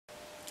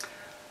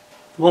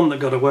The One That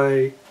Got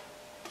Away.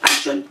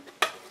 Action!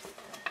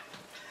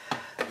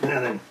 Now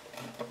then,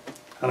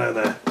 hello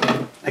there,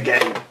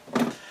 again.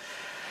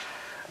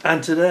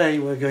 And today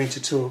we're going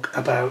to talk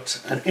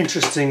about an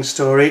interesting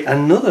story,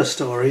 another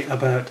story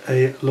about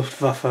a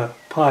Luftwaffe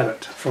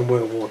pilot from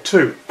World War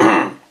II.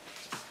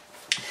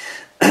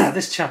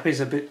 This chap is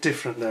a bit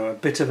different though, a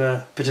bit of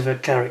a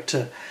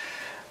character,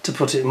 to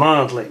put it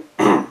mildly.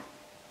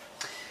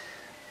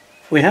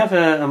 We have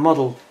a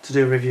model to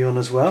do a review on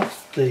as well,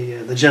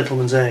 the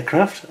gentleman's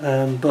aircraft,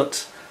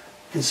 but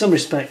in some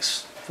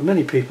respects, for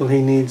many people, he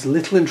needs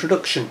little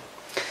introduction.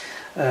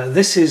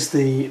 This is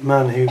the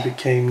man who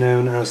became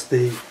known as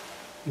the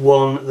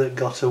One That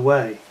Got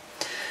Away,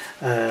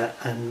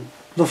 and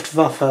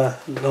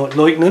Luftwaffe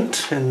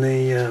Lieutenant in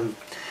the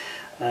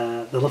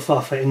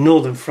Luftwaffe in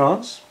northern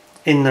France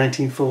in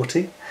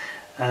 1940.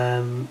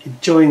 He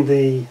joined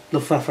the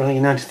Luftwaffe, I think,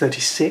 in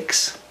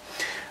 1936,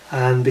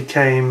 and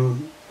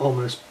became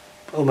almost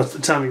at the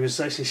time he was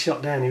actually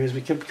shot down, he was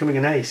becoming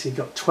an ace. He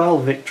got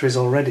 12 victories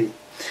already.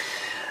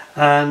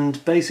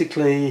 And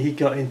basically he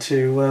got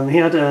into, he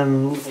had,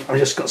 I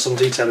just got some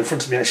detail in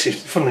front of me actually,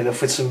 funnily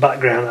enough, with some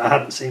background that I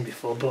hadn't seen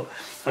before, but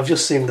I've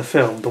just seen the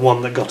film, The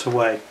One That Got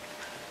Away.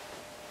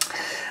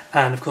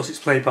 And of course it's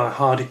played by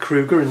Hardy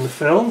Kruger in the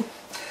film,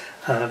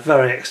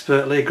 very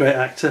expertly, a great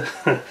actor,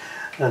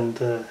 and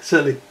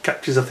certainly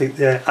captures, I think,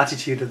 the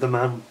attitude of the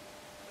man,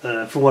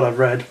 from what I've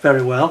read,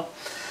 very well.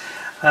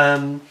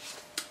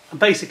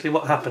 Basically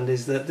what happened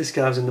is that this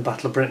guy was in the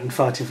Battle of Britain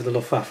fighting for the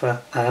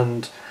Luftwaffe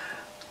and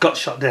got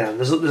shot down.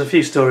 There's a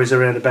few stories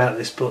around about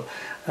this, but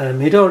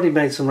he'd already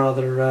made some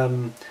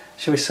rather,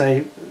 shall we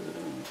say,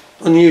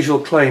 unusual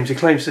claims. He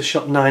claims to have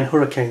shot 9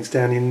 Hurricanes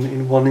down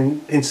in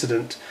one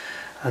incident,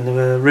 and there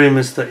were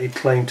rumours that he'd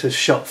claimed to have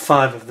shot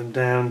 5 of them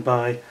down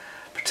by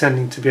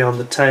pretending to be on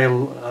the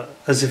tail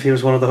as if he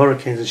was one of the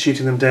Hurricanes and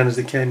shooting them down as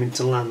they came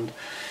into land.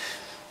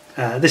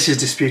 This is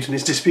disputed, and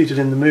it's disputed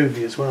in the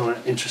movie as well,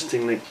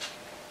 interestingly.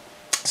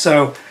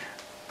 So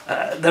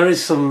there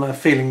is some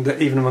feeling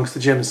that even amongst the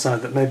German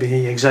side that maybe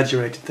he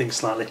exaggerated things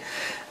slightly.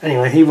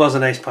 Anyway, he was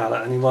an ace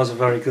pilot and he was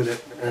very good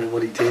at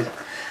what he did.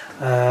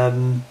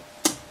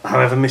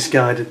 However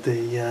misguided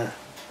the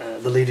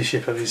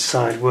leadership of his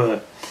side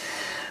were.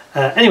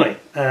 Anyway,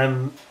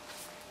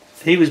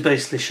 he was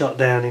basically shot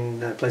down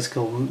in a place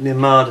called near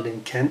Marden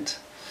in Kent,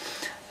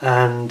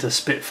 and a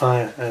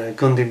Spitfire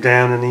gunned him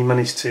down, and he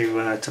managed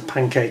to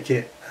pancake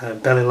it,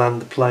 belly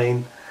land the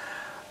plane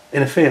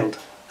in a field,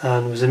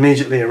 and was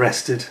immediately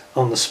arrested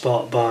on the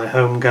spot by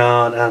Home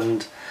Guard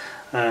and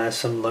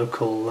some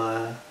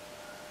local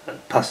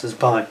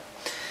passers-by.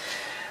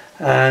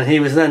 And he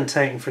was then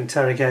taken for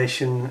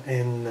interrogation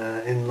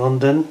in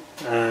London.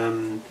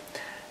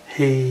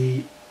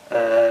 He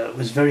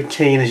was very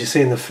keen, as you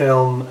see in the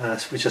film,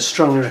 which I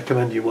strongly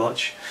recommend you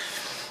watch.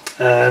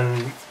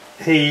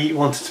 He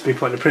wanted to be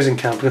put in a prison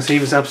camp because he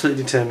was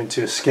absolutely determined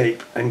to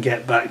escape and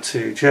get back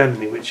to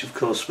Germany, which of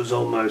course was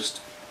almost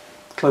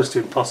close to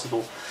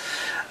impossible.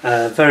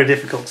 Very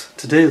difficult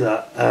to do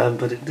that,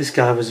 but this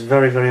guy was a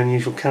very, very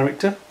unusual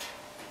character.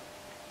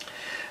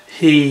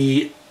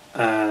 He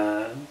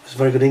was a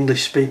very good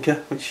English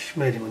speaker, which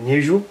made him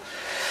unusual,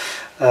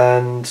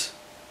 and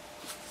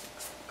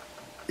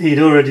he'd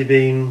already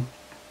been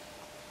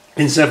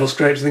in several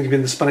scrapes. I think he'd been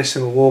in the Spanish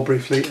Civil War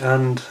briefly,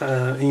 and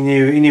he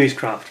knew his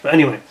craft. But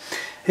anyway,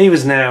 he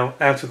was now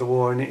out of the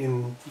war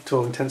to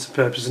all intents and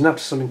purposes, and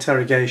after some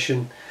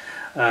interrogation,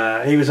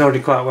 he was already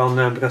quite well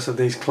known because of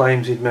these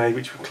claims he'd made,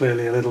 which were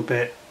clearly a little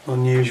bit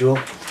unusual.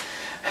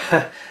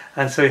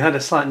 And so he had a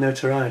slight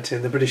notoriety,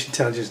 and the British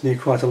intelligence knew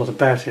quite a lot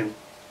about him.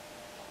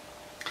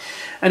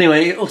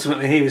 Anyway,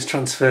 ultimately he was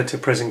transferred to a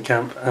prison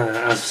camp,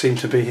 as seemed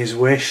to be his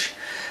wish,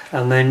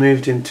 and they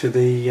moved into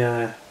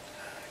the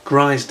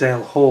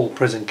Grisdale Hall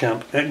prison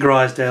camp at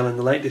Grisdale in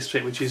the Lake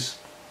District, which is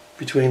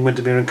between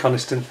Windermere and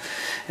Coniston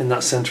in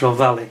that Central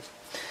Valley.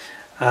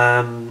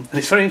 And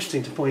it's very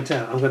interesting to point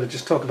out, I'm going to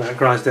just talk about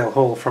Grisdale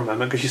Hall for a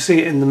moment, because you see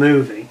it in the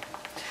movie,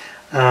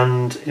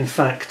 and in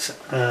fact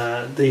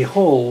the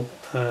hall,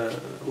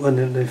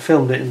 when they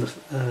filmed it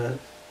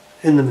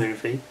in the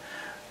movie,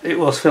 it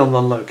was filmed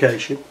on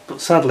location,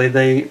 but sadly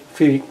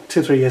 2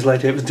 or 3 years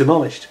later it was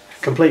demolished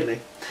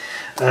completely.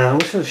 I'm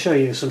just going to show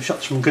you some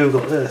shots from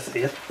Google Earth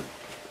here.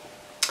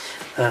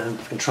 I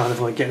can try and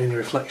avoid getting any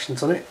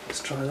reflections on it.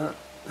 Let's try that.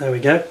 There we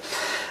go.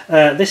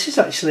 This is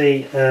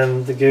actually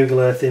the Google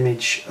Earth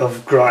image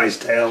of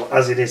Grisdale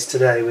as it is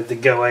today, with the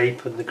Go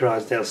Ape and the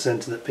Grisdale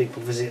Centre that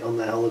people visit on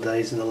their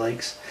holidays in the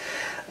lakes.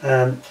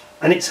 And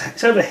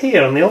it's over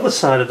here on the other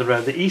side of the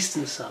road, the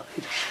eastern side,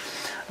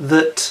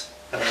 that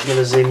I'm going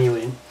to zoom you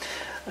in,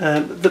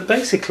 that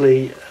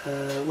basically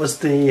was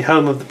the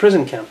home of the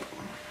prison camp.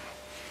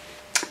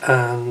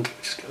 And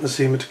just get the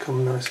zoomer to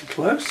come nice and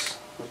close.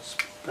 That's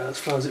about as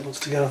far as it wants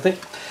to go, I think.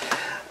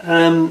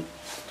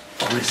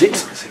 Or is it?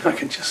 Let's see if I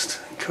can just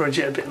encourage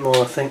it a bit more,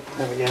 I think.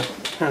 There we go.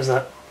 How's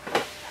that?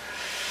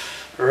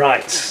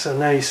 Right, so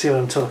now you see what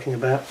I'm talking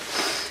about.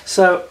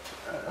 So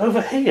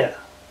over here,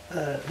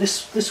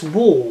 this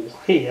wall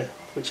here,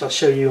 which I'll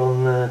show you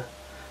on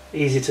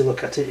easy to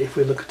look at it if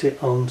we look at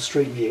it on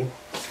street view,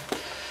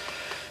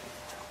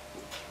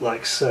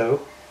 like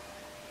so.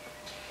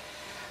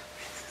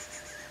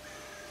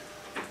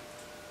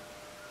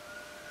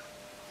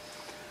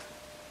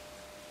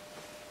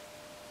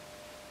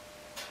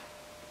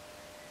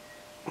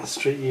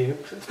 Street view.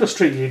 Of course,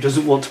 street view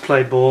doesn't want to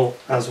play ball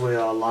as we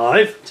are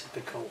live.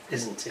 Typical,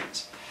 isn't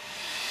it?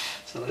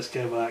 So let's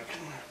go back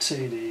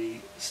to the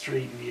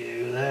street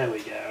view. There we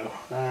go.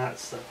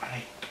 That's the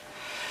way.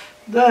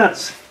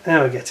 That's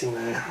how we're getting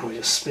there. We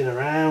just spin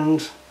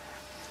around,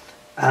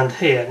 and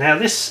here now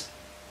this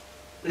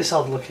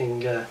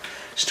odd-looking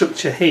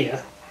structure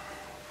here.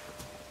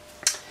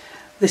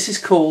 This is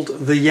called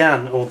the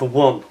Yan, or the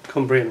One,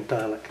 Cumbrian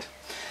dialect.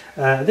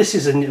 This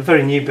is a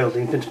very new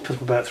building, been put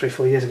up about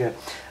 3-4 years ago,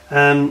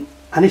 and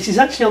it is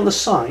actually on the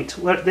site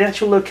where the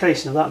actual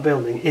location of that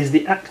building is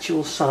the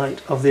actual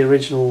site of the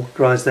original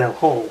Grisdale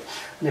Hall.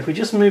 And if we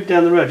just move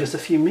down the road just a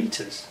few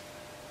metres,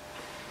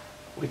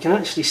 we can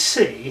actually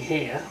see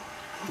here,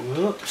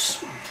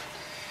 whoops,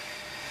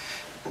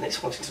 and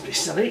it's wanting to be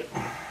silly,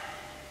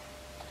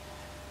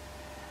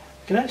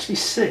 we can actually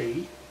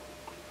see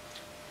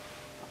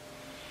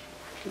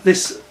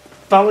this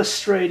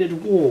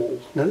balustraded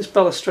wall. Now this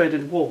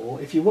balustraded wall,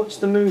 if you watch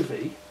the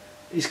movie,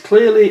 is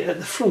clearly at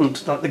the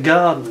front, like the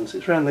gardens.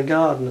 It's around the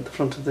garden at the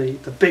front of the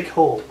big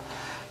hall.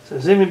 So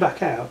zooming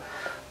back out,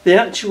 the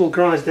actual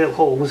Grisdale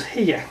Hall was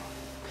here,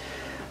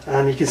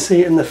 and you can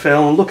see it in the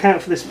film. Look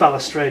out for this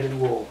balustraded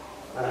wall,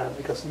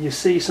 because you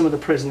see some of the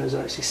prisoners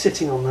actually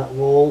sitting on that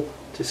wall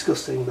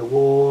discussing the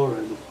war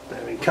and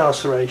their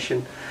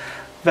incarceration.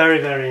 Very,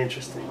 very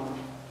interesting.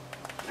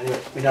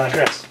 Anyway, we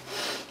digress.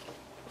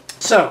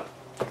 So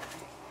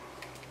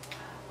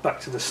back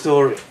to the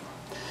story.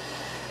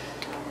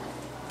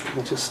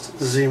 We'll just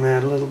zoom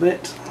out a little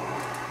bit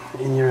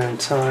in your own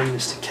time.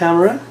 Mr.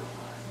 Camera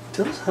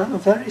does have a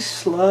very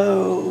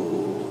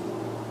slow,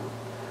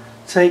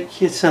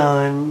 take your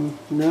time,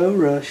 no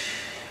rush,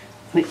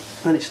 and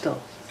it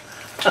stops.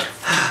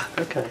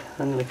 Okay,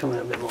 I'm going to come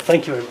out a bit more.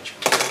 Thank you very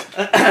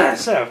much.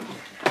 So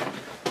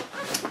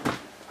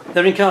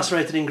they're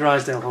incarcerated in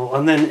Grisdale Hall,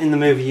 and then in the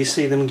movie you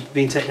see them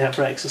being taken out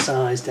for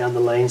exercise down the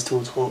lanes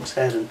towards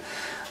Hawkshead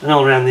and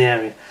all around the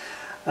area.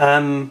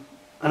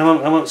 And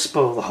I won't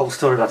spoil the whole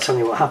story by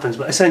telling you what happens,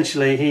 but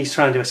essentially he's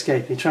trying to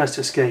escape. He tries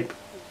to escape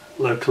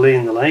locally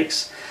in the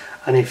lakes,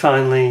 and he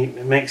finally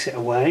makes it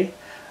away,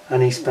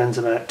 and he spends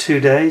about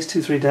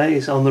 2-3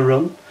 days on the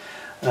run,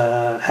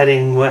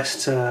 heading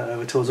west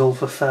over towards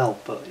Ulva Fell.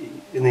 But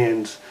in the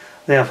end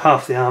they have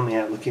half the army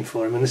out looking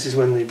for him, and this is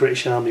when the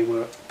British army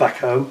were back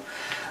home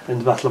in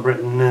the Battle of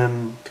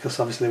Britain, because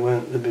obviously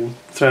they'd been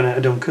thrown out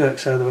of Dunkirk,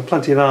 so there were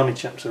plenty of army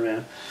chaps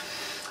around.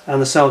 And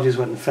the soldiers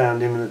went and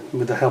found him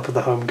with the help of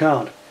the Home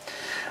Guard.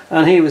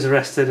 And he was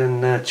arrested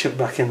and chucked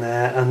back in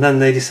there, and then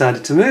they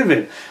decided to move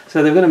him.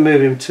 So they were going to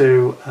move him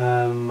to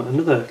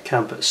another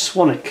camp at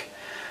Swanwick.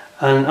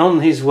 And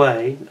on his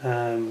way,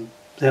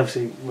 they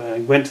obviously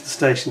went to the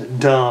station at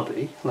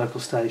Derby,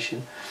 local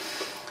station,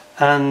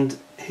 and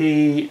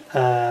he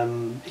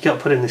got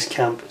put in this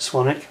camp at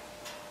Swanwick.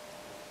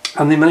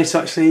 And they managed to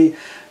actually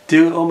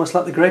do it almost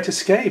like the Great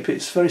Escape.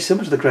 It's very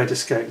similar to the Great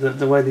Escape,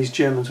 the way these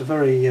Germans were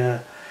very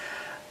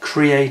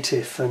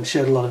creative and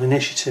showed a lot of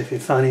initiative in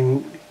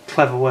finding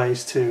clever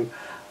ways to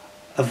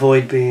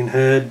avoid being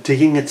heard,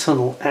 digging a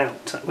tunnel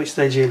out, which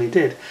they duly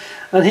did.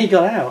 And he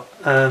got out,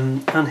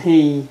 and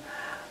he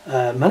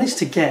managed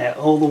to get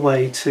all the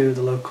way to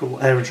the local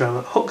aerodrome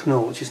at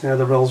Hucknall, which is now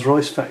the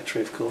Rolls-Royce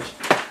factory, of course.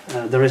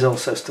 There is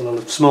also still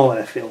a small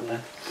airfield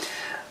there.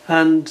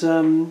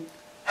 And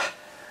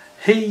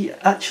he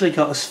actually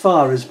got as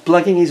far as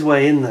blagging his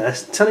way in there,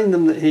 telling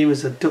them that he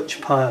was a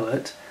Dutch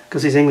pilot,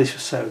 because his English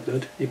was so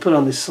good. He put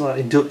on this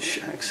slightly Dutch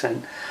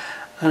accent,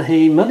 and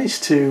he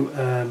managed to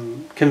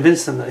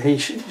convince them that he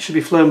should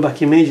be flown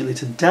back immediately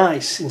to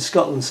Dice in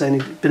Scotland, saying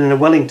he'd been in a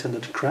Wellington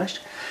that had crashed.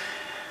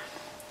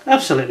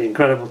 Absolutely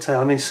incredible tale.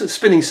 I mean,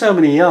 spinning so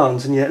many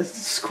yarns, and yet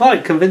it's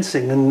quite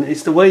convincing, and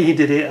it's the way he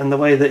did it and the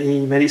way that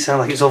he made it sound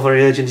like it's all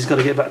very urgent, he's got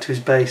to get back to his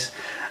base.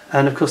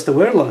 And of course there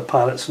were a lot of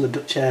pilots from the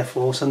Dutch Air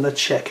Force and the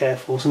Czech Air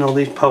Force and all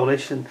these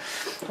Polish and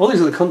all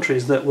these other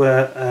countries that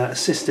were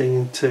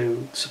assisting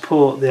to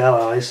support the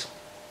Allies,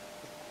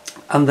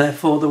 and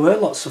therefore there were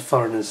lots of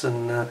foreigners,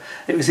 and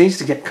it was easy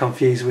to get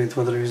confused with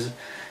whether he was,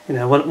 you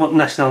know, what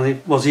nationality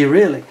was he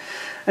really.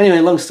 Anyway,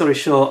 long story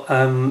short,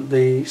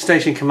 the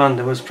station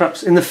commander was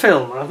perhaps, in the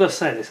film, I've got to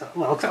say this,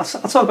 well, I'll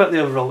talk about the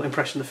overall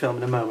impression of the film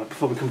in a moment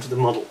before we come to the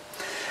model.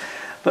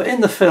 But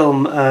in the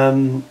film,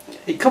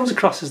 it comes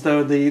across as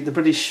though the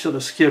British sort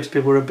of security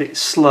people were a bit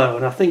slow,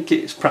 and I think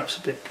it's perhaps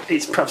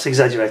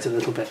exaggerated a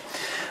little bit.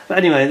 But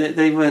anyway,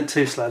 they weren't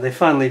too slow. They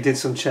finally did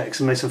some checks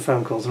and made some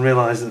phone calls and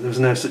realised that there was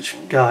no such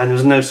guy, and there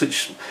was no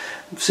such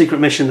secret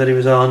mission that he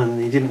was on,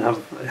 and he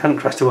hadn't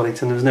crashed to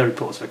Wellington. There was no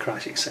reports of a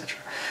crash, etc.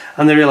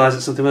 And they realised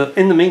that something. Well,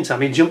 in the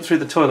meantime, he jumped through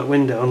the toilet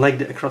window and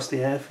legged it across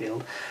the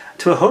airfield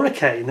to a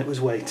hurricane that was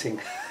waiting.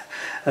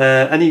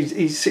 And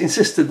he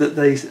insisted that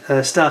they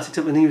start it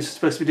up when he was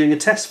supposed to be doing a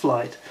test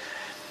flight.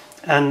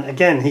 And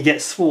again, he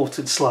gets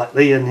thwarted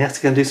slightly, and he has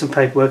to go and do some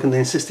paperwork, and they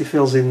insist he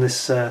fills in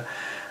this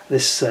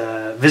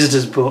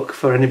visitor's book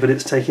for anybody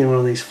that's taking one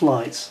of these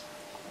flights.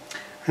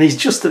 And he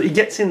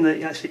gets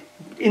actually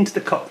into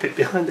the cockpit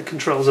behind the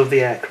controls of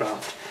the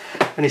aircraft,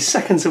 and he's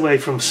seconds away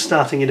from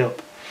starting it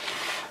up.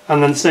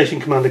 And then the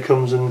station commander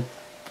comes and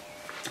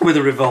with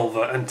a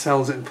revolver and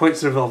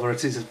points the revolver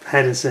at his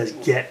head and says,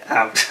 "Get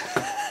out!"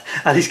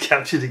 And he's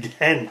captured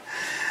again.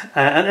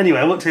 And anyway,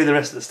 I won't tell you the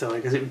rest of the story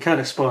because it would kind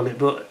of spoil it.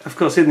 But of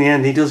course, in the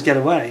end, he does get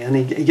away, and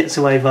he gets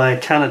away via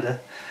Canada.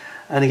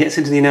 And he gets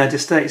into the United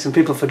States, and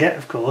people forget,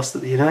 of course, that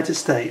the United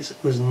States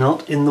was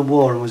not in the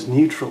war and was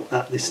neutral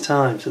at this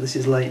time. So this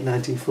is late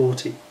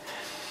 1940.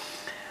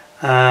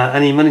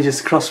 And he manages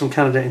to cross from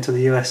Canada into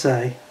the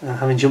USA,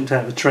 having jumped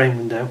out of a train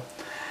window.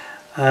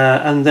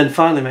 And then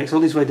finally makes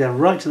all his way down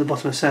right to the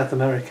bottom of South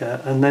America,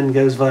 and then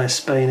goes via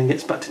Spain and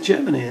gets back to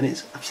Germany. And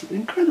it's an absolutely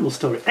incredible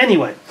story.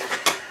 Anyway,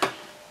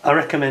 I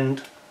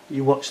recommend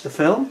you watch the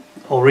film,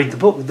 or read the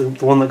book. The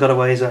one that got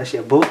away is actually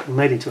a book and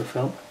made into a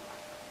film.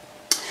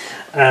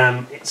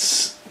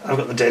 I've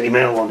got the Daily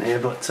Mail one here,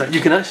 but you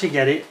can actually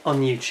get it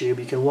on YouTube.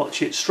 You can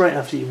watch it straight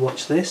after you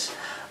watch this.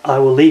 I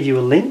will leave you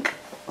a link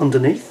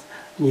underneath,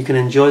 and you can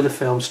enjoy the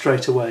film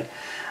straight away.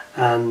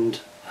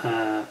 And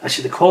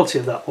actually, the quality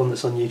of that one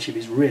that's on YouTube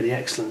is really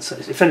excellent. So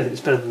if anything,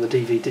 it's better than the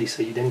DVD,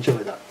 so you'd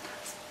enjoy that.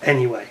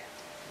 Anyway,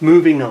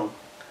 moving on.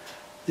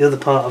 The other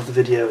part of the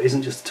video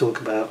isn't just to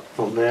talk about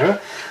Von Werra,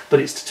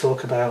 but it's to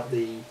talk about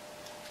the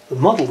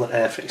model that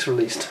Airfix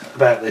released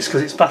about this,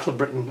 because it's Battle of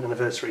Britain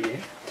anniversary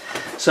year.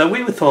 So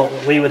we thought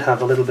that we would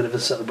have a little bit of a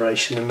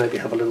celebration and maybe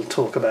have a little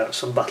talk about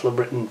some Battle of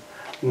Britain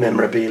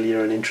memorabilia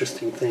and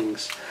interesting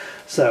things.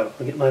 So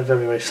I'll get my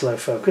very, very slow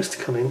focus to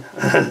come in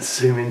and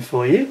zoom in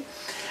for you.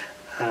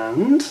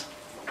 And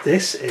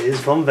this is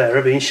Von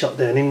Werra being shot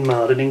down in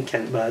Marden in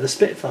Kent by the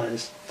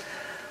Spitfires.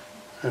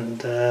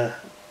 And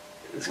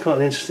it's quite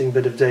an interesting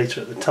bit of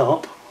data at the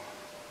top.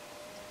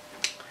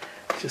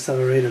 Just have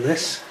a read of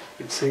this.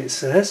 You can see it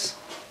says,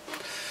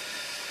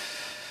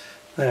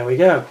 there we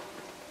go,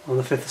 on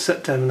the 5th of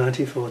September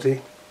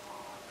 1940,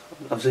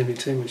 I've zoomed it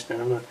too much now,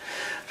 haven't I?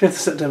 5th of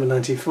September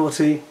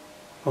 1940,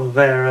 Von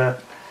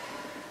Werra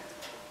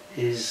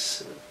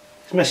his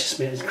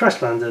Messerschmitt is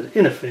crash landed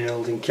in a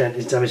field in Kent,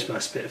 is damaged by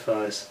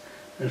Spitfires,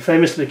 and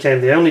famously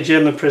became the only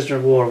German prisoner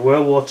of war of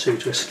World War II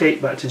to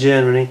escape back to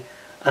Germany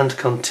and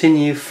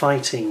continue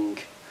fighting.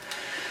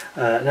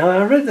 Now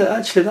I read that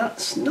actually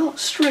that's not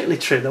strictly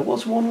true. There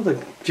was one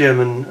other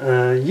German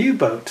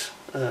U-boat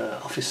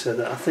officer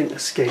that I think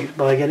escaped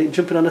by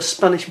jumping on a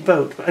Spanish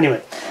boat. But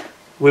anyway,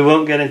 we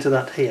won't get into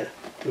that here.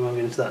 We won't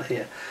get into that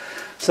here.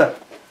 So,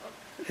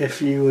 if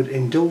you would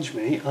indulge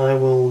me, I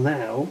will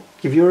now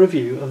give you a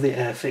review of the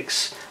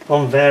Airfix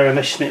Von Werra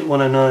Messerschmitt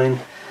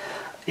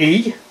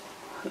 109E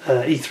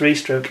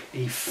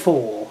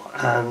E3/E4,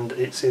 and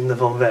it's in the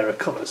Von Werra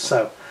colours.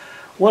 So,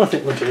 what I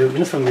think we'll do,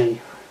 enough of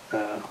me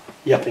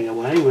yapping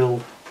away,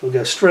 we'll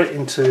go straight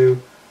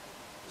into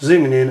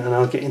zooming in, and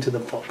I'll get into the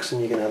box and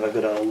you can have a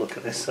good old look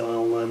at this. So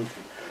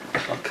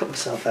I'll cut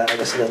myself out of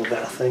this a little bit,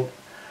 I think,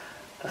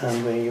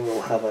 and we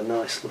will have a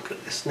nice look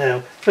at this. Now,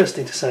 first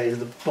thing to say is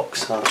the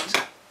box art is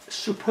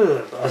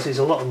superb, as is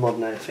a lot of modern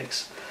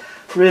Airfix.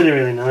 Really,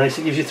 really nice.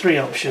 It gives you 3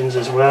 options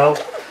as well.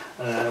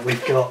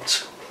 We've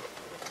got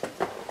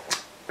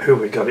who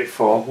we got it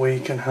for. We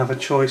can have a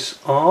choice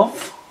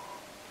of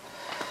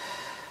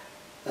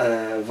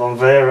Von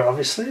Werra,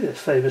 obviously, the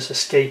famous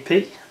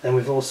escapee. Then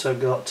we've also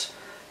got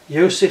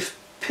Joseph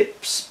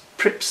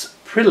Prips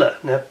Priller.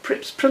 Now,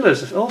 Prips Priller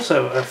is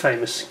also a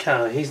famous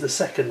car. He's the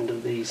second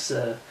of these,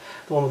 the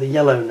one with the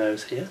yellow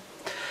nose here.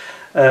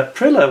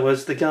 Priller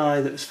was the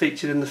guy that was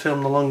featured in the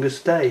film The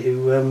Longest Day,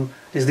 who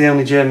is the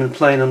only German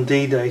plane on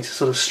D-Day to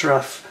sort of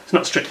strafe. It's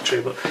not strictly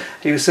true, but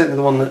he was certainly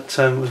the one that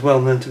was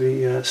well known to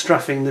be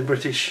strafing the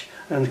British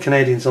and the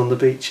Canadians on the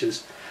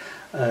beaches.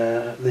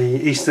 The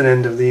eastern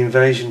end of the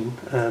invasion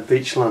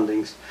beach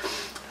landings,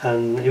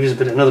 and he was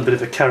another bit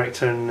of a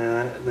character, and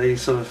they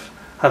sort of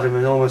have him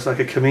as almost like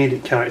a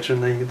comedic character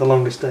in the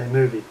Longest Day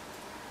movie.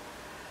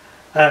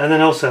 And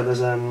then also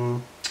there's a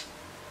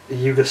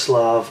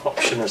Yugoslav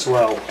option as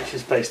well, which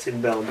is based in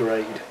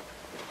Belgrade.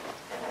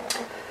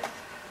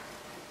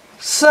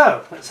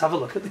 So let's have a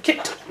look at the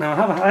kit. Now I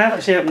have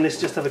actually opened this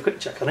just to have a quick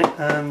check on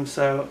it,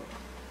 so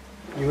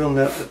you will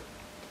note that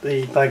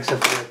the bags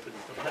have been opened.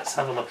 Let's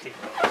have a look at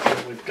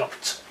what we've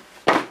got.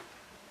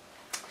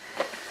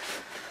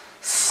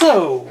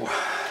 So,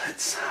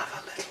 let's have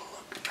a little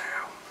look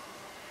now.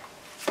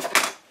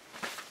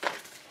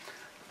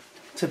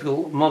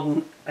 Typical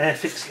modern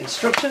Airfix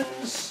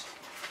instructions.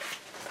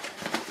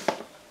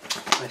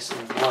 Nice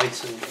and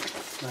white and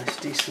nice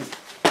decent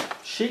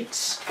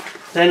sheets.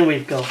 Then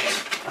we've got,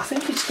 I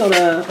think it's got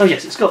a, oh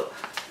yes,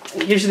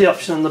 it gives you the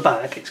option on the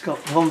back. It's got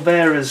Von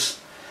Werra's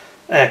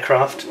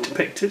aircraft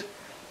depicted.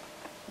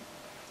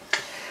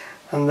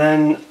 And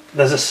then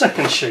there's a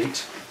second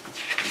sheet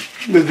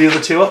with the other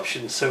 2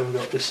 options. So we've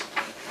got this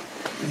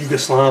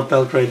Yugoslav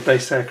Belgrade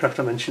based aircraft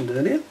I mentioned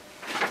earlier,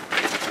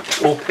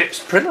 or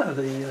Prips Priller,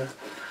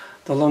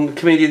 the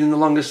comedian in The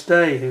Longest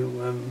Day,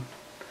 who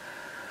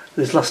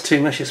there's lost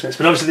 2 Messerschmitts,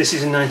 but obviously this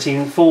is in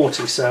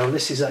 1940, so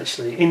this is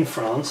actually in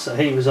France. So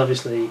he was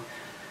obviously,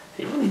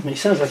 he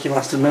sounds like he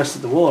lasted most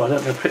of the war. I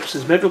don't know, Pips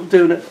is, maybe we'll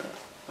do a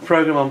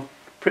programme on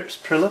Pips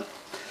Priller.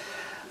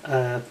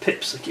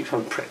 Pips, I keep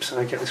calling Prips,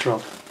 I get this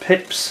wrong.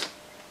 Pips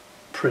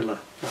Priller,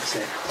 that's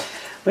it.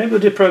 Maybe we'll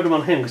do a programme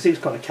on him, because he was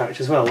quite a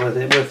character as well,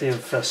 worthy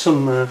of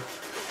some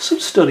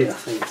study, I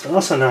think. So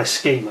that's a nice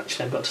scheme,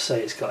 actually. I've got to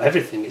say, it's got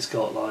everything. It's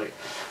got like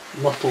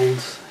mottled,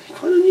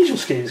 quite an unusual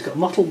scheme. It's got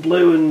mottled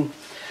blue and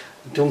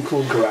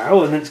dunkel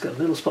grau, and then it's got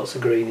little spots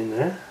of green in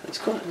there. It's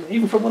quite,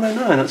 even for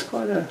 109, that's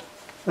quite a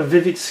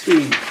vivid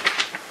scheme.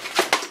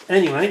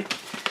 Anyway,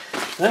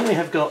 then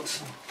we've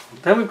got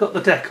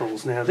the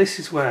decals. Now this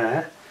is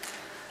where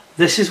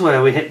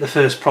we hit the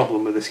first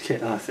problem with this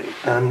kit, I think,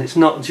 and it's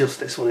not just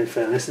this one. In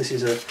fairness, this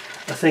is a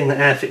thing that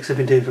Airfix have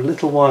been doing for a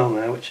little while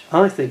now, which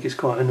I think is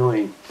quite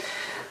annoying.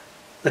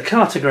 The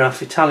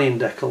Cartograph Italian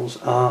decals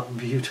are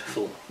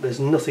beautiful. There's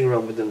nothing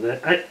wrong with them.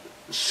 They're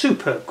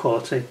superb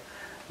quality.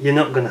 You're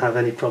not going to have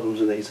any problems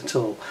with these at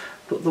all.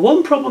 But the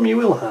one problem you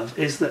will have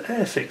is that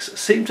Airfix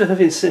seem to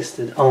have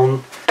insisted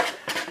on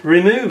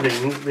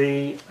removing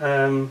the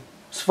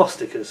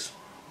swastikas.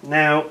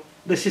 Now,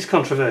 this is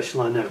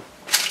controversial, I know.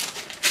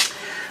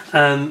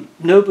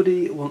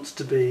 Nobody wants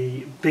to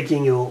be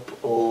bigging up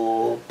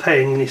or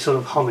paying any sort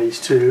of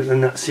homage to the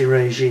Nazi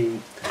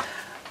regime.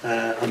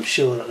 I'm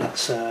sure that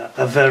that's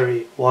a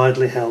very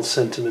widely held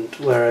sentiment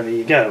wherever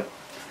you go.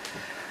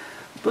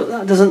 But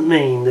that doesn't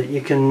mean that you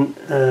can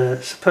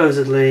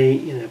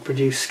supposedly,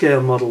 produce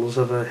scale models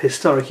of a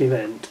historic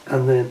event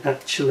and then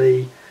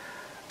actually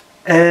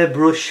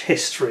airbrush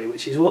history,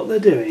 which is what they're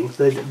doing.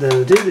 They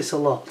do this a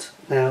lot.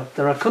 Now,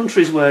 there are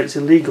countries where it's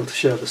illegal to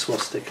show the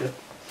swastika,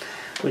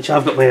 which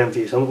I've got my own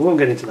views on, we won't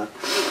get into that.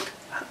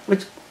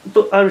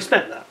 But I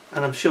respect that,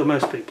 and I'm sure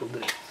most people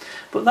do.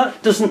 But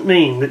that doesn't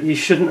mean that you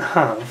shouldn't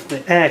have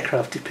the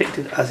aircraft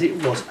depicted as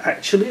it was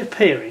actually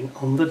appearing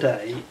on the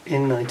day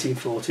in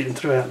 1940 and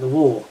throughout the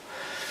war.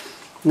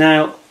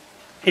 Now,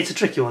 it's a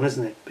tricky one,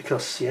 isn't it?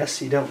 Because yes,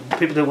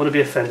 people don't want to be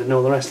offended and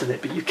all the rest of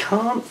it, but you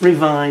can't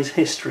revise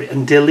history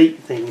and delete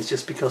things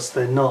just because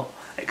they're not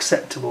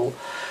acceptable,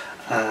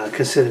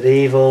 considered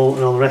evil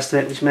and all the rest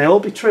of it, which may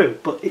all be true,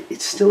 but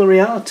it's still a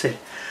reality.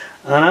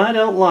 And I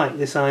don't like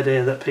this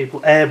idea that people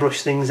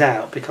airbrush things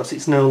out because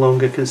it's no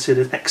longer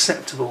considered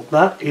acceptable.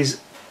 That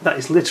is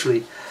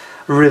literally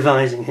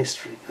revising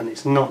history, and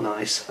it's not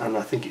nice, and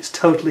I think it's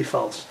totally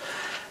false.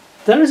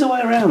 There is a way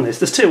around this.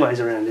 There's 2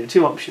 ways around it,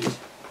 2 options.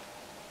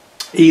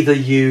 Either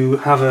you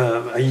have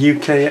a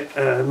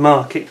UK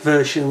market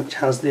version which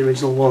has the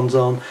original ones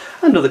on,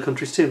 and other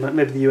countries too, like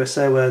maybe the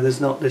USA, where there's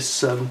not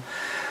this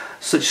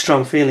such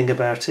strong feeling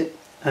about it.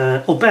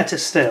 Or better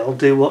still,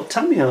 do what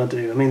Tamiya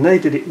do. I mean, they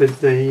did it with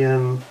the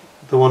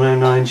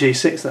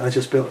 109G6 that I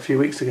just built a few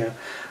weeks ago.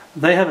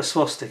 They have a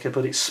swastika,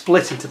 but it's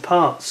split into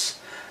parts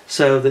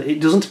so that it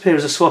doesn't appear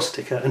as a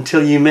swastika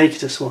until you make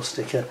it a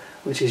swastika,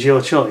 which is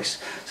your choice.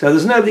 So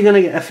there's nobody going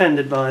to get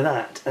offended by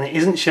that, and it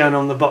isn't shown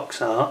on the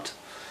box art.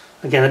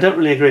 Again, I don't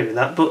really agree with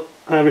that, but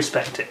I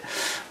respect it.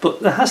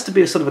 But there has to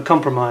be a sort of a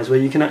compromise where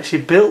you can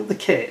actually build the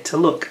kit to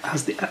look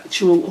as the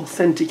actual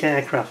authentic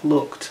aircraft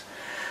looked.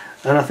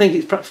 And I think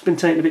it's perhaps been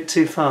taken a bit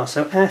too far.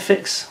 So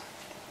Airfix,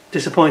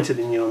 disappointed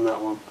in you on that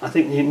one. I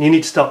think you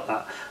need to stop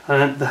that.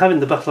 And they're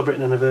having the Battle of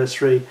Britain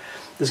anniversary.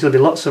 There's going to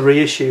be lots of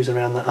reissues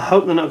around that. I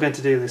hope they're not going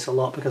to do this a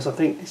lot, because I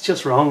think it's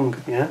just wrong,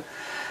 yeah.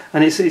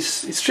 And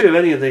it's true of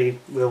any of the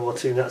World War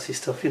II Nazi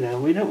stuff, We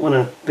don't want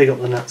to big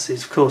up the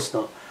Nazis, of course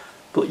not.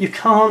 But you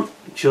can't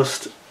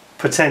just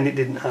pretend it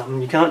didn't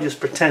happen. You can't just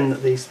pretend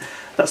that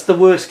that's the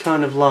worst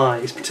kind of lie,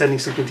 is pretending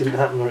something didn't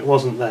happen or it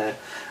wasn't there.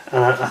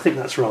 And I think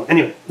that's wrong.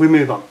 Anyway, we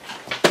move on.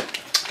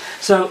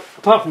 So,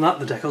 apart from that,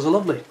 the decals are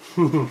lovely.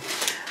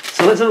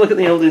 So let's have a look at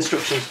the old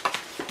instructions.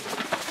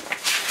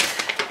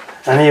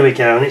 And here we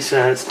go, and it's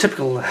a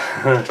typical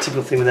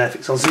thing with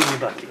Airfix. I'll zoom you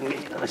back, you can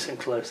get nice and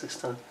close this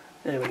time.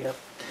 There we go.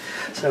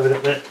 So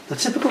we've got the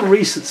typical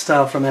recent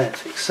style from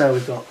Airfix. So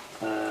we've got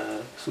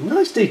some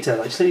nice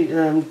detail, actually.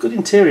 Good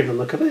interior, the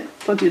look of it.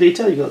 Plenty of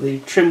detail. You've got the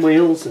trim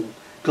wheels and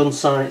gun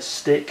sights,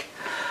 stick.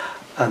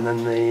 And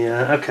then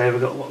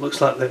we've got what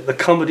looks like the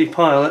comedy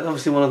pilot,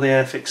 obviously one of the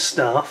Airfix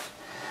staff.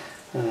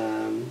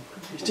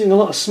 He's doing a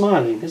lot of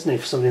smiling, isn't he,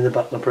 for somebody in the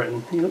Battle of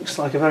Britain? He looks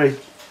like a very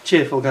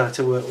cheerful guy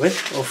to work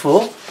with, or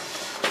for.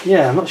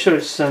 Yeah, I'm not sure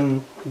it's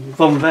Von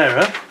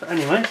Werra, but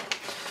anyway.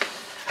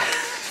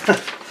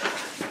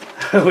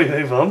 We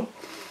move on.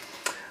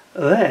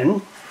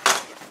 Then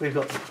we've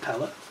got the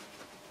propeller,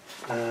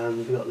 and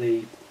we've got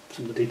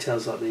some of the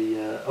details like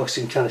the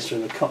oxygen canister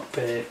in the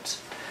cockpit,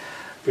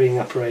 breathing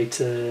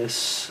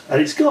apparatus, and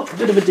it's got a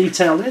bit of a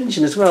detailed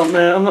engine as well.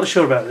 Now, I'm not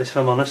sure about this, if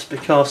I'm honest,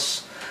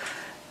 because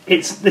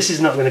this is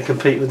not going to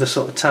compete with the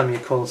sort of Tamiya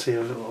quality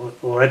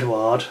or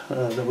Edward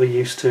that we're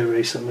used to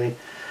recently,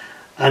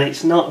 and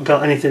it's not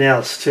got anything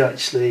else to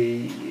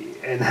actually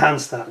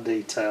enhance that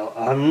detail.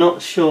 I'm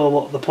not sure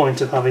what the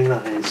point of having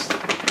that is,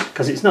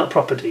 because it's not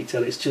proper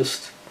detail, it's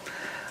just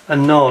a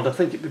nod. I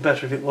think it'd be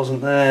better if it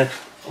wasn't there,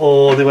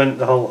 or they went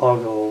the whole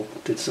hog, or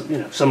did some, you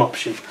know, some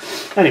option.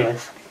 Anyway,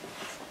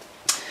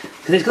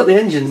 and it's got the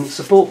engine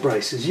support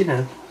braces, you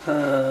know.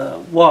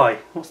 Why?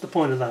 What's the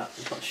point of that?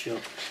 I'm not sure.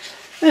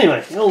 Anyway,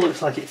 it all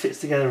looks like it fits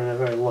together in a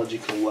very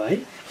logical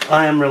way.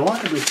 I am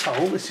reliably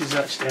told this is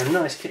actually a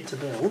nice kit to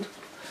build,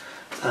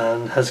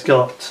 and has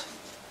got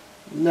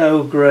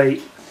no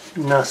great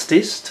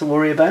nasties to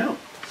worry about.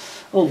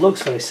 All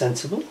looks very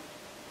sensible.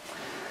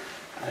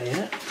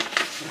 Yeah.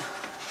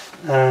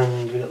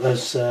 And we've got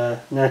those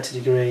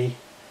 90°,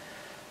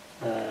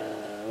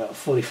 about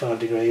 45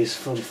 degrees,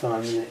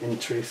 45 in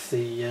truth,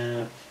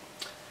 the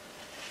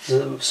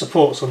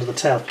supports under the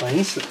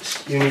tailplanes.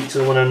 That's unique to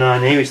the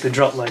 109E, which they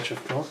drop later,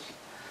 of course.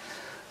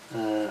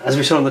 As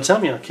we saw on the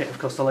Tamiya kit, of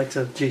course, the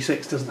later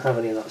G6 doesn't have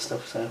any of that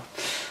stuff, so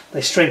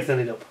they strengthen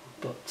it up.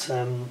 But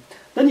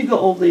then you've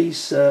got all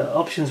these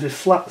options with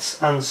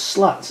flats and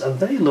slats, and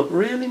they look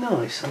really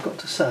nice, I've got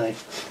to say.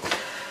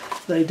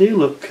 They do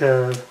look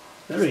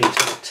very into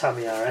the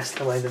Tamiya RS,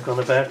 the way they've gone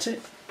about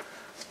it.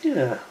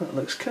 Yeah, that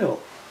looks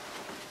cool.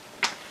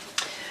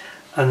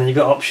 And then you've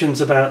got options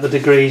about the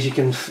degrees. You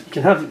can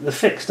have the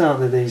fixed,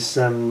 aren't they, these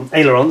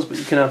ailerons, but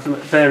you can have them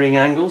at varying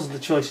angles. The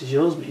choice is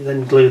yours, but you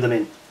then glue them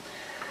in.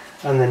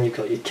 And then you've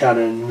got your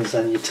cannons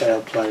and your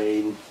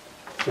tailplane,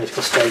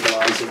 vertical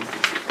stabilising,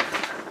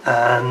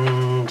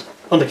 and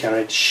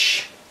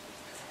undercarriage.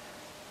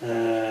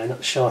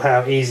 Not sure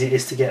how easy it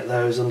is to get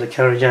those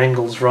undercarriage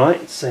angles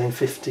right, saying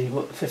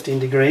 15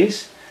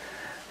 degrees.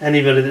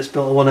 Anybody that's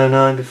built a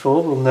 109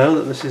 before will know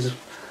that this is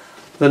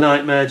the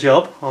nightmare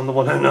job on the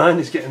 109,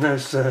 is getting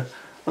those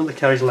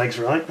undercarriage legs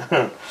right.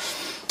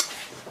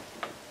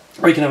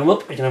 Or you can have them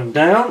up, you can have them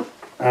down,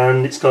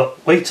 and it's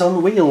got weight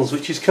on wheels,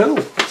 which is cool.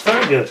 It's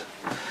very good.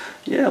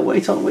 Yeah,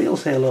 weight on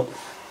wheels here, look.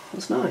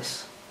 That's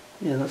nice.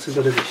 Yeah, that's a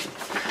good addition.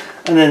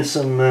 And then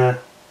some,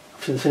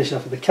 finishing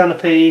off with the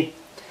canopy.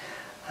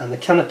 And the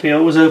canopy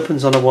always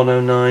opens on a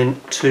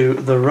 109 to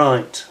the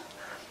right.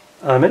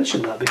 I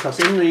mentioned that because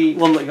in the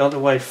one that got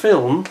away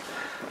film,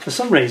 for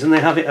some reason they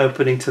have it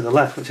opening to the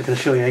left, which I can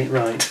assure you ain't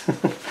right.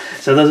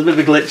 So there's a bit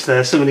of a glitch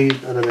there. Somebody,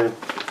 I don't know,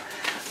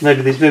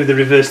 maybe they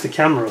reversed the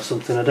camera or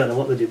something. I don't know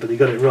what they did, but they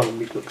got it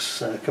wrong. It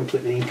looks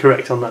completely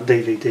incorrect on that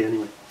DVD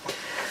anyway.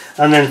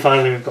 And then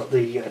finally we've got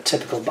the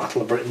typical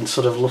Battle of Britain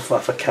sort of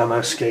Luftwaffe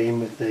camo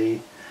scheme with the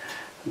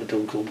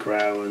Dunkel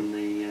Grau and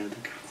the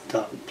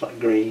dark black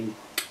green,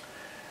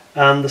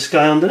 and the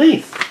sky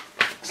underneath.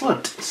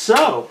 Excellent.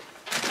 So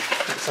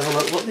let's have a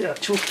look what the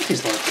actual kit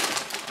is like.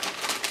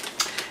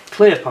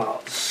 Clear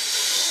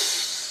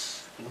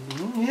parts.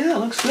 Yeah,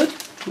 looks good.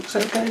 Looks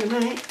okay to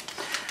me.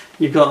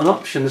 You've got an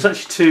option. There's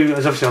actually two.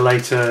 There's obviously a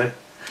later.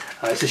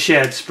 It's a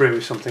shared sprue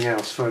with something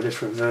else for a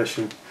different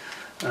version,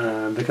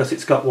 because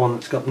it's got one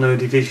that's got no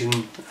division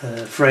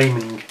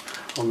framing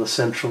on the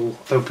central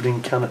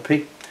opening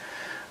canopy.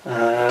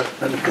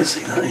 Let me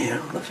see that here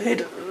on the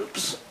vid.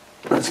 Oops.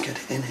 Let's get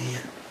it in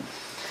here.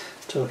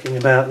 Talking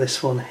about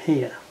this one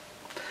here,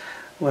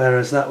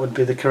 whereas that would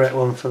be the correct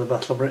one for the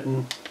Battle of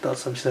Britain.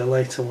 That's obviously a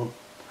later one.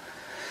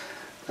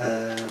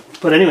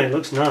 But anyway, it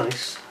looks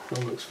nice.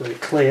 It looks very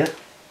clear.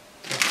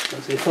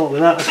 Don't see a fault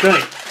with that. That's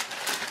great.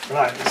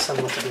 Right, let's have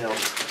a look at the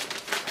else.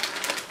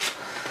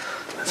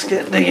 Let's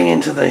get digging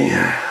into the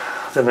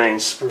main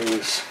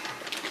sprues.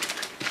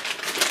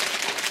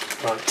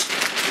 Right.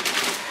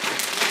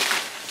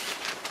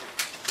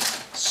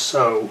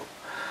 So,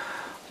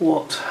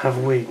 what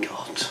have we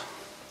got?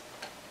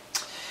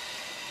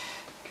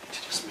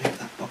 Move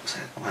that box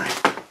out of the way.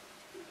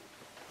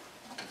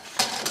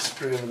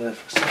 Sprue over there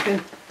for a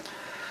second,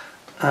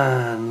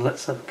 and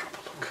let's have a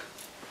proper look.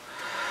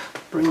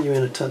 Bring you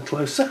in a tad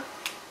closer.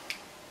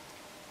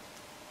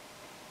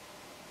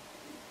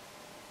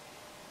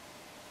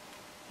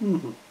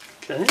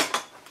 Okay.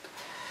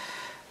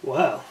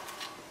 Wow,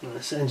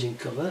 nice engine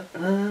cover.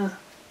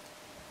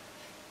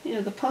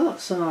 Yeah, the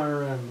parts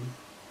are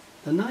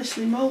they're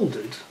nicely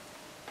moulded.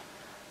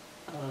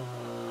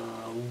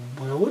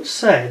 I would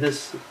say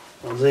there's.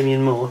 I'll zoom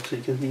in more so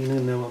you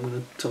can know what I'm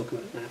going to talk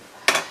about now.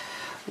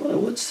 What I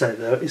would say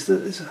though is that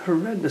there's a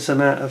horrendous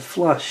amount of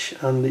flash,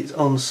 and it's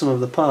on some of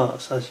the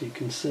parts, as you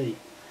can see.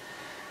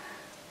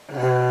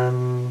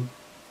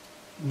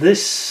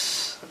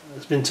 This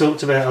has been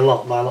talked about a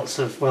lot by lots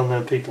of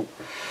well-known people.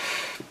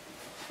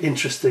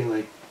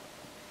 Interestingly,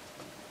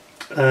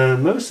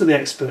 most of the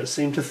experts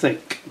seem to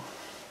think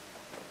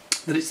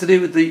that it's to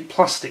do with the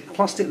plastic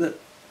that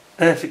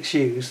Airfix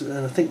use,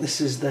 and I think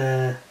this is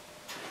their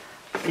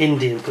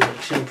Indian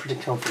production. I'm pretty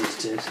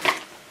confident it is.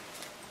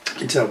 You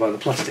can tell by the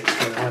plastics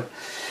going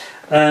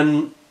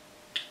out.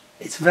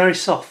 It's very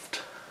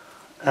soft,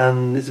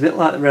 and it's a bit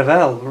like the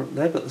Revell.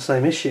 They've got the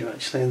same issue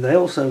actually, and they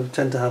also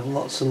tend to have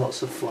lots and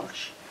lots of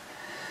flash.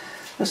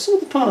 Now some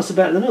of the parts are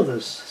better than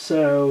others,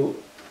 so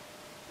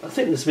I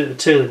think there's a bit of a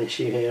tooling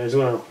issue here as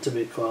well, to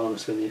be quite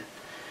honest with you.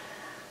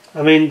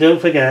 I mean, don't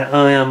forget,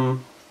 I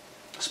am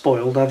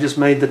spoiled. I've just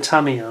made the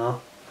Tamiya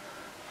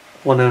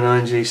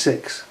 109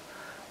 G6.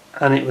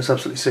 And it was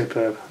absolutely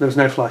superb. There was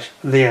no flash.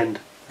 The end.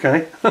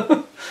 Okay?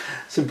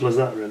 Simple as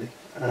that, really.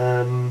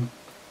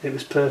 it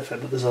was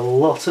perfect, but there's a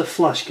lot of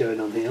flash going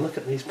on here. Look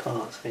at these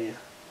parts here.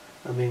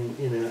 I mean,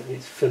 you know,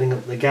 it's filling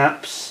up the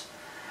gaps.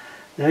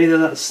 Now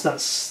either it's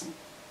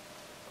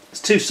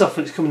too soft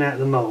when it's coming out of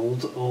the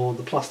mould, or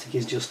the plastic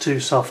is just too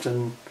soft,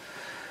 or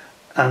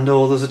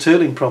there's a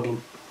tooling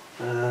problem.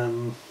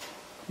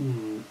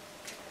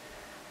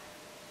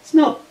 It's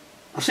not.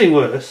 I've seen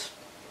worse,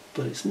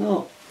 but it's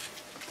not.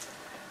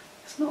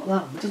 It's not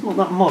that. It doesn't look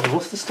that modern.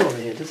 What's the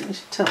story here? Does it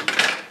actually tell me?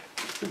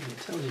 It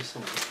tells you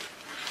something.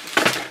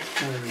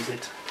 Where is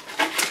it?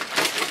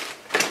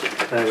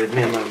 Bear with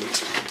me a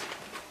moment.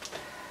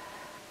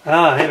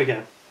 Ah, here we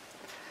go.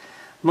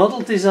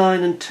 Model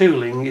design and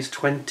tooling is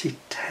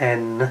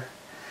 2010,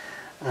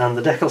 and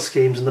the decal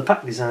schemes and the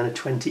pack design are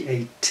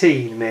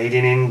 2018, made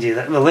in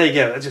India. Well, there you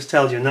go. That just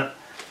tells you in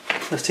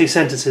those 2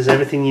 sentences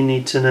everything you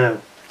need to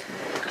know.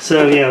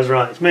 So yeah, I was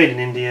right. It's made in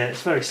India.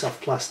 It's very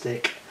soft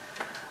plastic,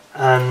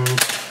 and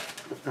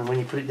when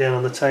you put it down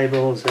on the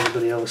table, as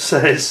everybody always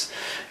says,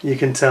 you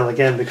can tell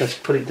again because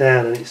you put it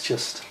down and it's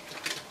just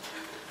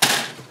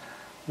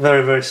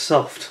very, very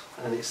soft,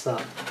 and it's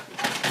that.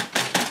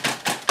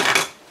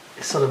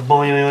 It's sort of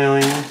boing,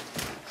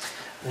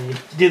 and you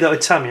do that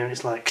with Tamiya and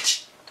it's like,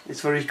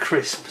 it's very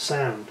crisp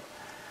sound.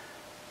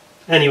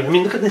 Anyway, I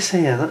mean, look at this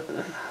here.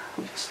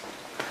 Let's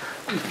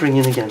bring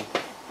in again.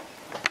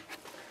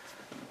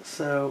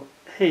 So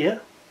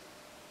here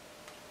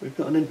we've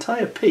got an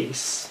entire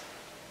piece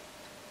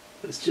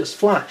that's just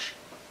flash.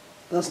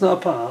 That's not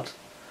a part.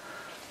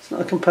 It's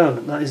not a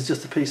component. That is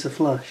just a piece of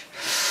flash.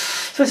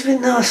 So it's a bit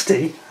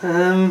nasty.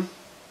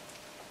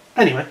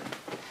 Anyway,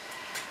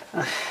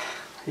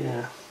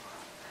 yeah.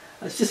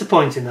 It's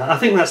disappointing that. I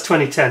think that's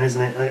 2010,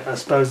 isn't it? I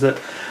suppose that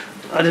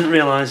I didn't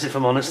realise, if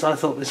I'm honest. I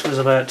thought this was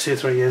about 2 or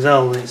 3 years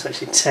old, and it's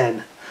actually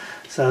 10.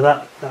 So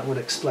that would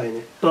explain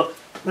it. But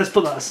let's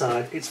put that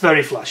aside. It's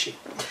very flashy.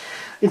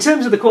 In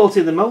terms of the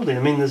quality of the moulding, I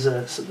mean,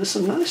 there's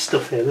some nice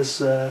stuff here.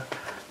 The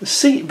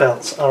seat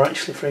belts are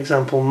actually, for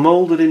example,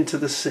 moulded into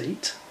the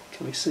seat.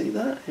 Can we see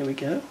that? Here we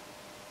go.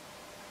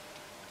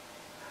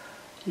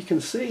 You can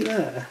see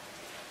there.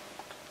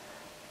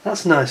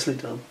 That's nicely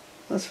done.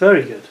 That's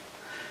very good.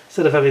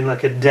 Instead of having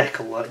like a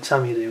decal like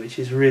Tamiya do, which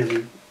is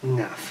really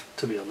naff,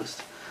 to be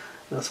honest.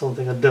 That's one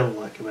thing I don't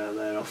like about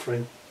their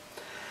offering.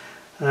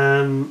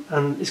 And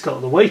it's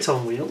got the weight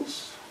on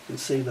wheels. You can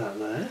see that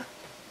there.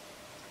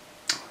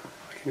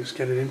 I can just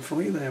get it in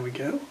for you. There we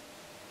go.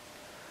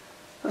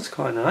 That's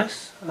quite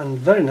nice and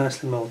very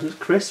nicely moulded,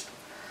 crisp.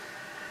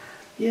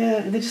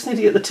 Yeah, they just need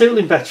to get the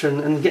tooling better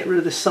and get rid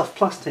of this soft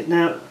plastic.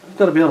 Now, I've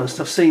got to be honest,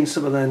 I've seen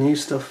some of their new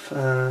stuff.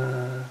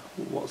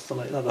 What's the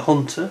like that? The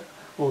Hunter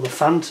or the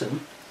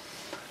Phantom.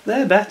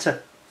 They're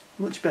better,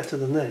 much better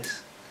than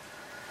this.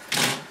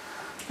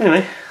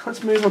 Anyway,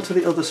 let's move on to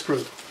the other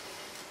sprue.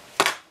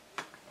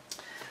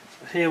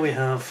 So here we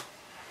have.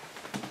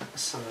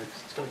 Sorry,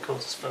 it's going to cause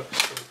us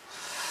focus.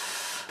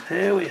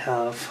 Here we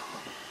have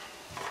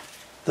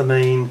the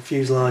main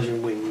fuselage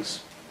and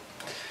wings.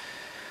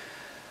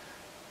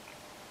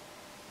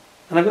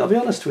 And I've got to be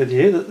honest with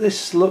you that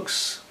this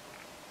looks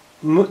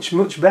much,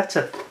 much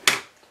better.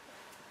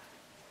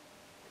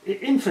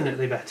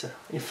 Infinitely better.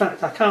 In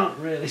fact, I can't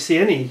really see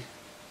any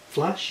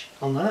flash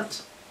on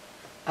that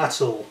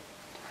at all.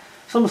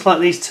 It's almost like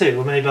these two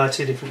were made by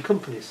 2 different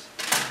companies.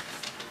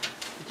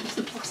 Just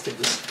the plastic.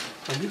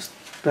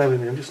 Bear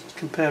with me, I'm just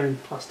comparing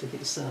plastic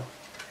itself.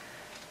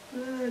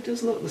 It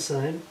does look the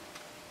same.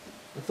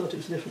 I thought it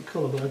was a different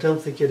colour, but I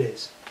don't think it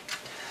is.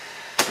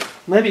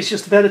 Maybe it's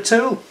just a better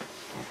tool.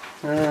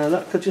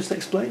 That could just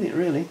explain it,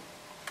 really.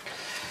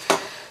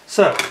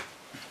 So,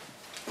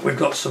 we've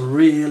got some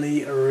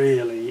really,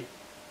 really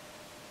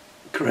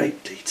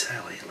great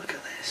detail here. Look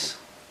at this.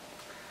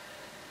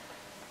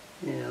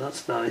 Yeah,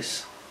 that's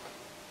nice.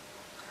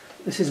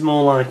 This is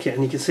more like it,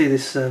 and you can see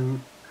this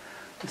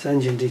this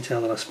engine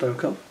detail that I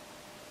spoke of.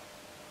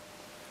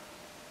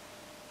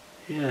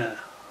 Yeah,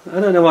 I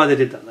don't know why they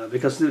did that though,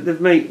 because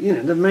they've made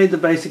the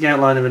basic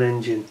outline of an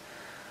engine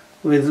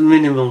with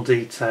minimal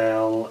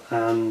detail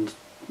and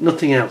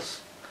nothing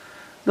else.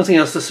 Nothing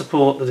else to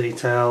support the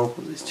detail.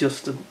 It's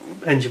just an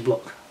engine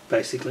block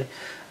basically,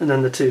 and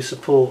then the 2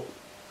 support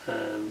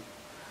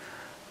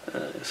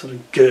sort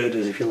of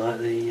girders, if you like,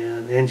 the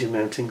engine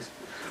mountings.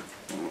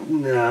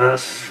 No,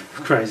 that's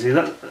crazy.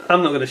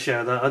 I'm not going to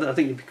show that. I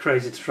think it'd be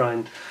crazy to try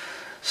and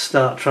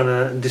start trying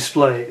to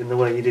display it in the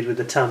way you did with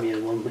the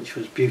Tamiya one, which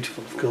was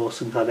beautiful, of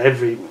course, and had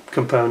every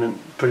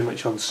component pretty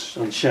much on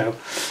show,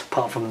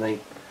 apart from the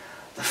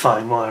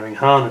fine wiring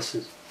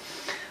harnesses.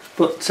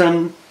 But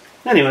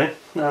anyway,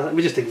 no,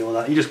 we just ignore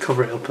that. You just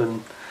cover it up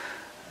and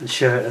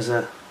show it as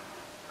an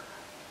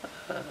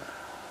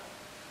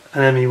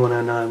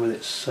ME109 with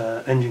its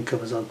engine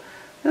covers on.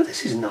 Now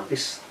this is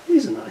nice.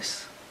 These are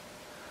nice.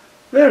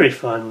 Very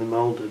finely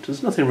moulded.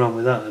 There's nothing wrong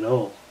with that at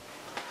all.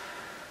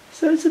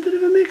 So it's a bit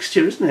of a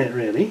mixture, isn't it,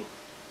 really?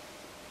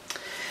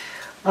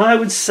 I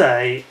would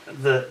say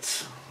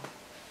that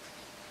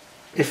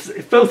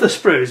if both the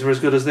sprues were as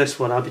good as this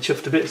one, I'd be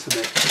chuffed to bits with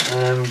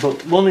it.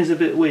 But one is a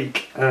bit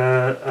weak,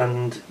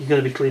 and you're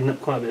going to be cleaning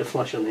up quite a bit of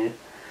flash on here.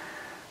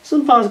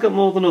 Some parts got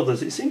more than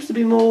others. It seems to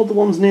be more the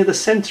ones near the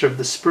centre of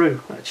the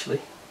sprue,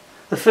 actually.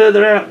 The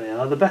further out they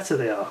are, the better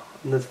they are.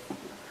 And the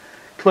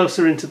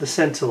closer into the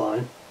centre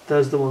line,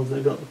 those are the ones that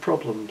have got the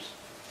problems.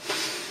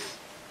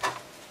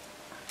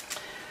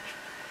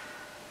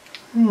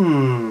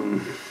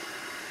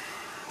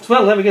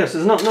 Well, there we go. So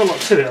there's not a lot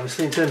to it,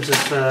 obviously, in terms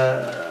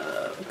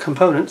of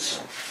components.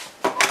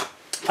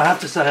 I have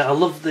to say, I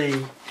love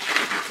the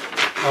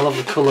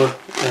colour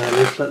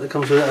leaflet that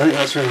comes with it. I think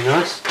that's really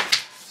nice.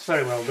 It's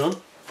very well done.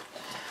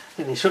 I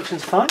think the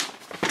instructions are fine.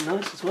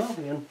 Nice as well.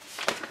 Again,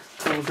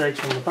 all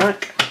data on the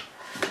back.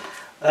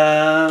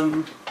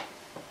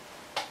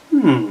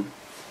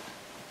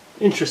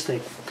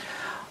 Interesting.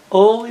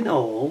 All in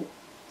all,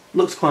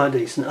 looks quite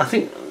decent. I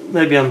think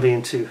maybe I'm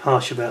being too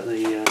harsh about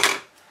the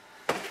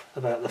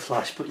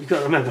flash, but you've got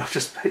to remember I've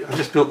just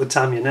built the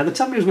Tamiya. Now the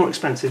Tamiya was more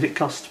expensive. It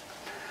cost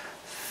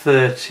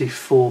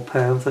 £34,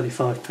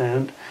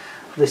 £35.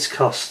 This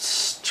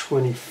costs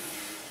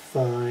 25,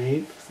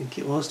 I think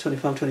it was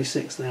 25,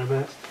 26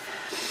 thereabouts.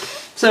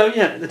 So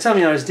yeah, the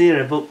Tamiya is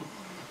dearer, but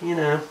you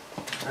know,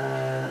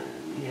 yeah,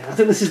 I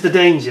think this is the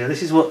danger.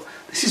 This is what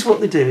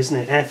they do, isn't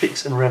it?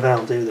 Airfix and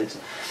Revell do this.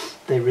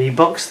 They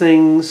rebox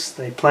things,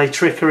 they play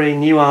trickery,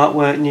 new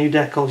artwork, new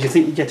decals. You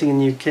think you're getting a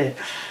new kit,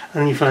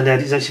 and then you find out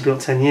it's actually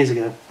built 10 years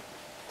ago.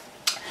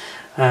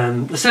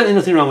 There's certainly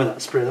nothing wrong with that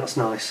sprue. That's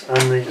nice,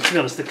 and to be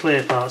honest, the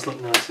clear parts look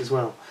nice as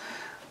well.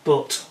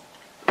 But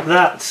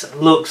that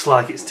looks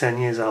like it's 10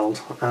 years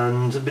old,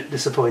 and a bit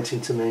disappointing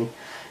to me.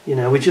 You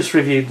know, we just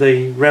reviewed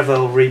the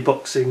Revell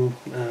reboxing,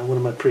 one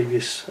of my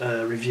previous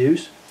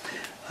reviews,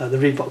 the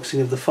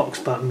reboxing of the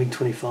Foxbat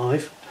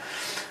MiG-25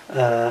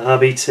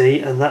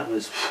 RBT, and that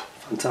was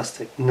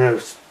fantastic. No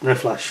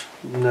flash,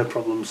 no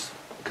problems.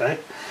 Okay.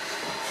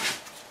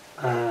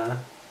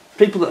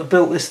 People that have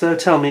built this though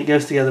tell me it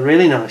goes together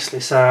really nicely,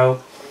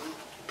 so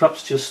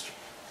perhaps just,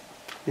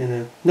 you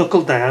know,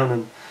 knuckle down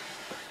and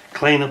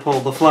clean up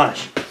all the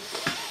flash.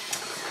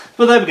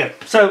 But there we go.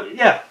 So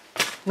yeah,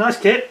 nice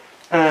kit.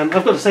 I've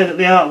got to say that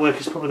the artwork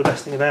is probably the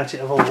best thing about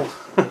it of all.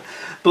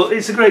 But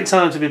it's a great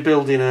time to be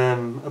building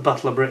a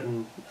Battle of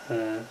Britain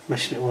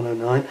Messerschmitt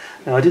 109.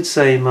 Now I did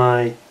say in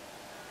my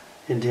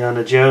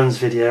Indiana Jones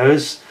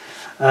videos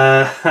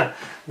that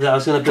I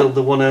was going to build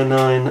the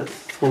 109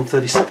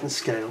 1/32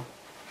 scale.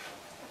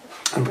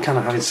 I'm kind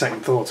of having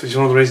second thoughts, which is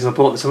one of the reasons I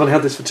bought this. I've only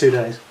had this for 2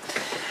 days.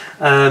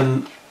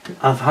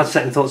 I've had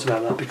second thoughts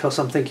about that because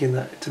I'm thinking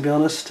that, to be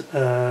honest,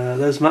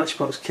 those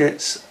Matchbox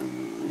kits,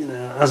 you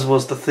know, as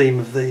was the theme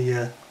of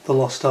the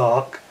Lost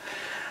Ark,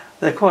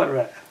 they're quite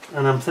rare.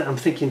 And I'm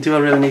thinking, do I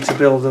really need to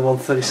build a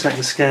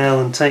 1/32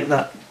 scale and take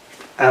that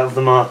out of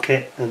the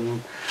market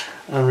and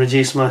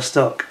reduce my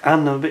stock?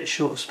 And I'm a bit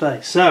short of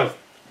space, so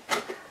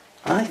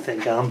I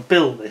think I'll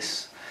build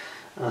this.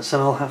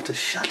 So I'll have to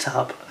shut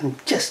up and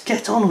just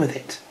get on with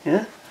it,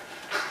 yeah?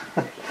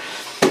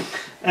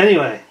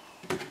 Anyway,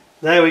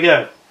 there we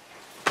go.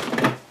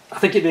 I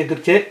think it'd be a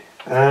good kit.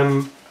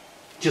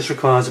 Just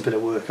requires a bit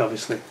of work,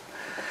 obviously.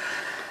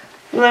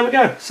 Well, there we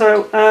go.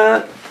 So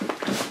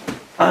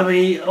I'll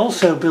be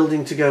also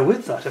building to go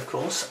with that, of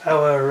course,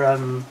 our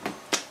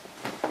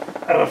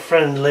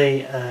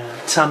friendly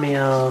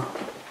Tamiya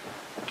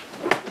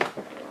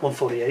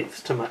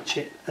 1/48 to match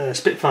it,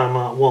 Spitfire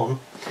Mark 1.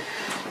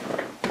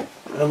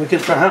 And we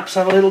could perhaps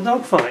have a little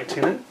dogfight,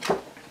 you know.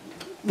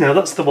 Now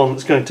that's the one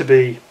that's going to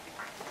be,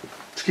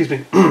 excuse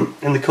me,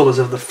 in the colours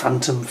of the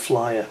Phantom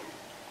Flyer.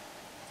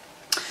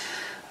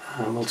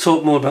 We'll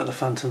talk more about the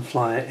Phantom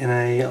Flyer in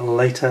a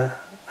later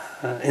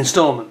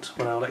instalment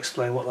when I'll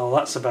explain what all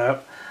that's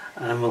about,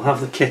 and we'll have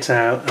the kit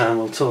out and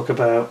we'll talk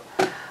about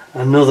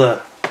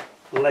another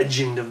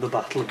legend of the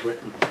Battle of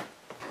Britain.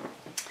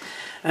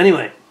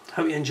 Anyway,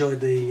 hope you enjoyed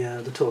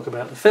the talk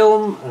about the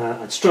film.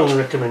 I'd strongly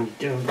recommend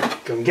you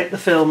go and get the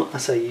film. I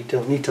say you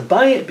don't need to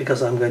buy it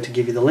because I'm going to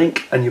give you the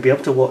link and you'll be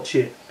able to watch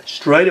it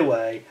straight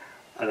away,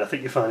 and I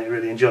think you'll find it a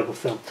really enjoyable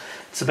film.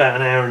 It's about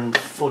 1 hour and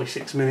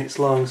 46 minutes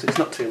long, so it's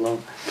not too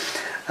long,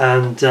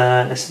 and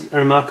it's a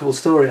remarkable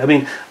story. I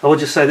mean, I will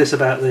just say this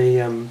about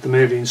the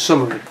movie in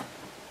summary.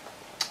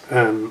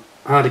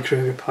 Hardy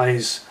Kruger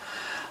plays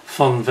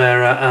Von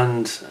Werra,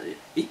 and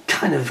it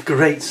kind of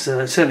grates,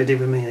 certainly did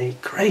with me,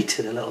 it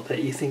grated a little bit.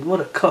 You think,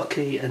 what a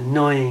cocky,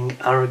 annoying,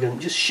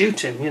 arrogant, just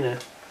shoot him, you know.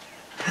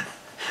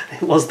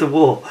 It was the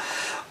war.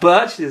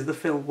 But actually, as the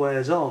film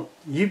wears on,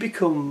 you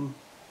become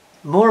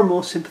more and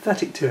more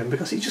sympathetic to him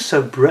because he's just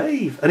so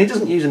brave, and he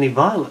doesn't use any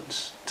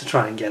violence to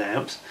try and get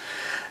out.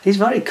 He's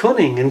very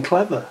cunning and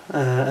clever,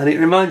 and it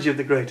reminds you of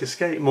The Great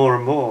Escape more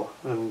and more.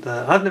 And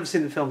I've never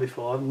seen the film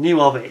before, I knew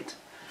of it,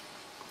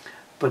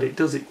 but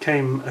it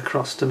came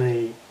across to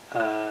me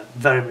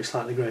very much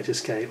like The Great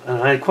Escape,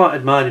 and I quite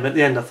admired him. At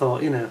the end I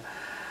thought, you know,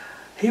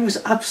 he was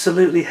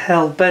absolutely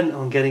hell-bent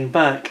on getting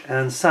back,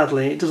 and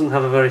sadly it doesn't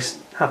have a very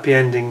happy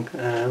ending.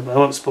 I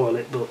won't spoil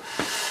it, but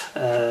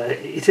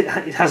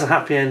it has a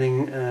happy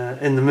ending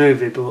in the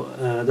movie,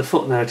 but the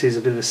footnote is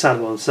a bit of a sad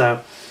one.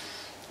 So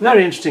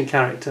very interesting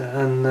character,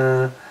 and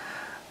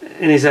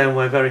in his own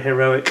way very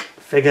heroic,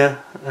 figure,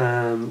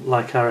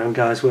 like our own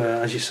guys were,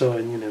 as you saw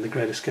in the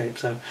Great Escape.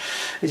 So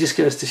it just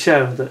goes to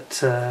show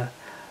that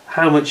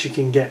how much you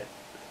can get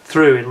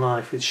through in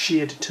life with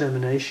sheer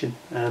determination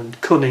and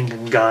cunning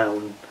and guile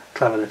and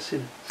cleverness.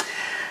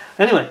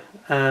 Anyway,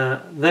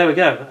 there we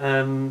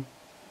go.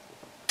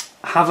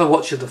 Have a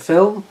watch of the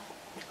film.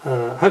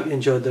 Hope you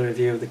enjoyed the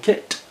review of the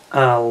kit.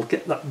 I'll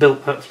get that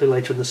built hopefully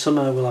later in the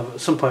summer.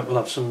 At some point we'll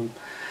have some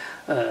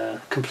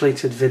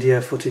completed video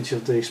footage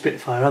of the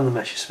Spitfire and the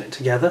Messerschmitt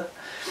together,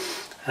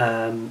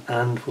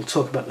 and we'll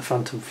talk about the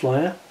Phantom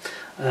Flyer,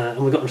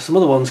 and we've got some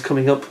other ones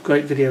coming up,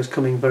 great videos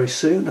coming very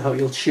soon. I hope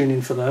you'll tune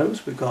in for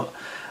those. We've got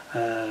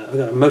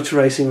a motor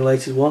racing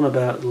related one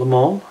about Le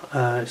Mans.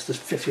 It's the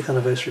 50th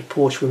anniversary of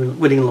Porsche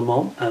winning Le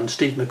Mans, and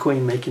Steve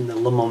McQueen making the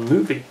Le Mans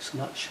movie, so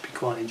that should be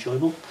quite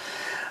enjoyable,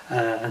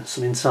 and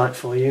some insight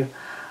for you.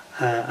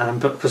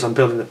 Because I'm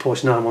building the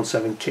Porsche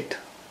 917 kit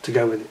to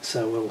go with it,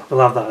 so we'll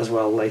have that as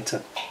well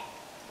later.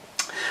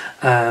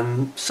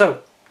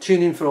 So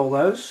tune in for all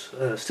those,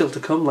 still to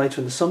come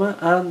later in the summer,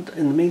 and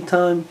in the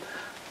meantime,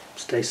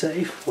 stay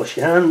safe, wash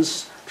your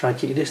hands, try and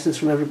keep your distance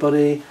from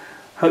everybody.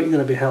 Hope you're going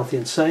to be healthy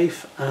and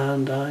safe,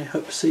 and I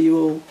hope to see you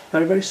all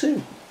very, very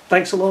soon.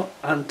 Thanks a lot,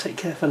 and take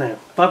care for now.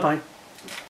 Bye bye.